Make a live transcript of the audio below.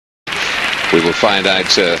We will find out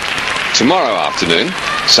tomorrow afternoon,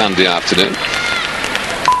 Sunday afternoon.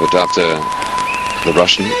 But after the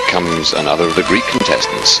Russian comes another of the Greek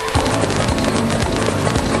contestants.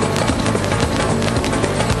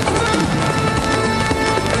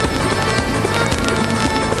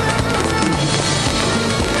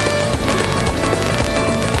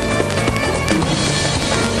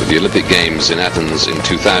 The Olympic Games in Athens in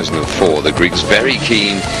 2004, the Greeks very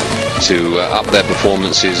keen to up their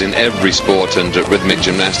performances in every sport, and rhythmic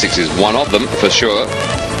gymnastics is one of them for sure.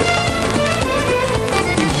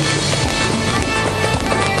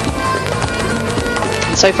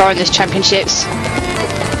 So far in this championships,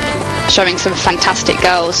 showing some fantastic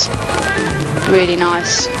girls, really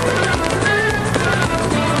nice.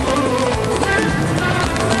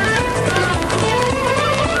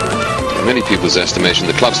 In many people's estimation,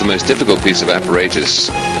 the club's the most difficult piece of apparatus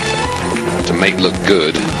to make look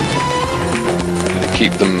good, to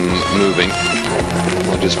keep them moving,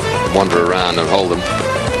 or just wander around and hold them.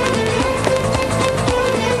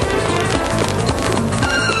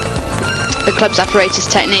 The club's apparatus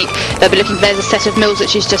technique, they'll be looking, there's a set of mills that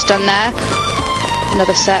she's just done there,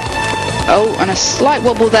 another set, oh, and a slight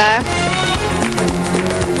wobble there,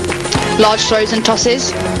 large throws and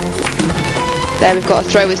tosses. There we've got a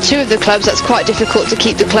throw with two of the clubs. That's quite difficult to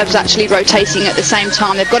keep the clubs actually rotating at the same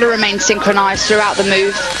time. They've got to remain synchronised throughout the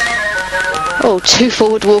move. Oh, two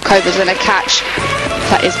forward walkovers and a catch.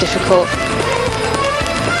 That is difficult.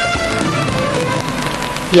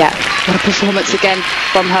 Yeah, what a performance again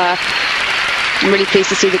from her. I'm really pleased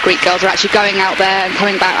to see the Greek girls are actually going out there and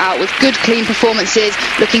coming back out with good, clean performances,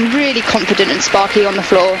 looking really confident and sparkly on the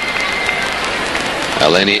floor.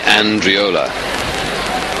 Eleni Andriola.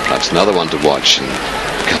 Perhaps another one to watch in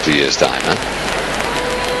a couple of years' time, huh?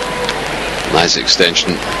 Nice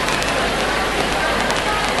extension.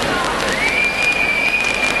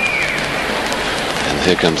 And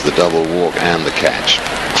here comes the double walk and the catch.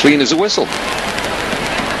 Clean as a whistle.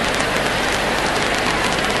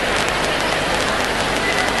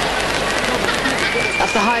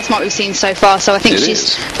 That's the highest mark we've seen so far, so I think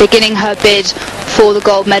she's beginning her bid for the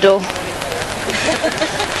gold medal.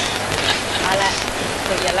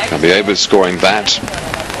 Kabayeva scoring that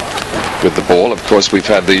with the ball. Of course, we've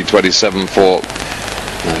had the 27 for,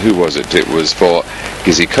 who was it? It was for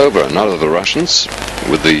Gizikova, another of the Russians,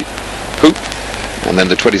 with the hoop. And then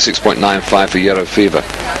the 26.95 for Yerofeva,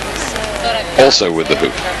 also with the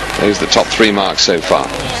hoop. Those are the top three marks so far.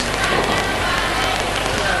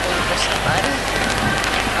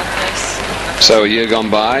 So a year gone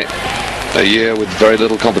by, a year with very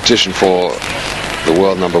little competition for the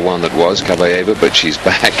world number one that was Kabayeva, but she's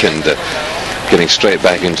back and getting straight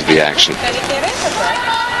back into the action.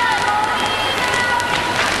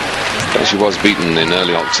 She was beaten in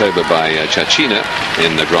early October by Chachina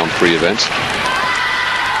in the Grand Prix event,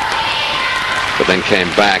 but then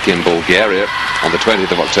came back in Bulgaria on the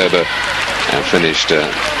 20th of October and finished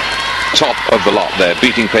top of the lot there,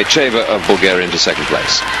 beating Pecheva of Bulgaria into second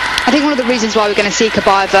place. I think one of the reasons why we're going to see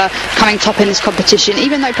Kabayeva coming top in this competition,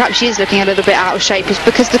 even though perhaps she is looking a little bit out of shape, is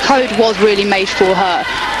because the code was really made for her.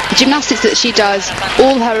 The gymnastics that she does,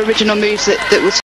 all her original moves that was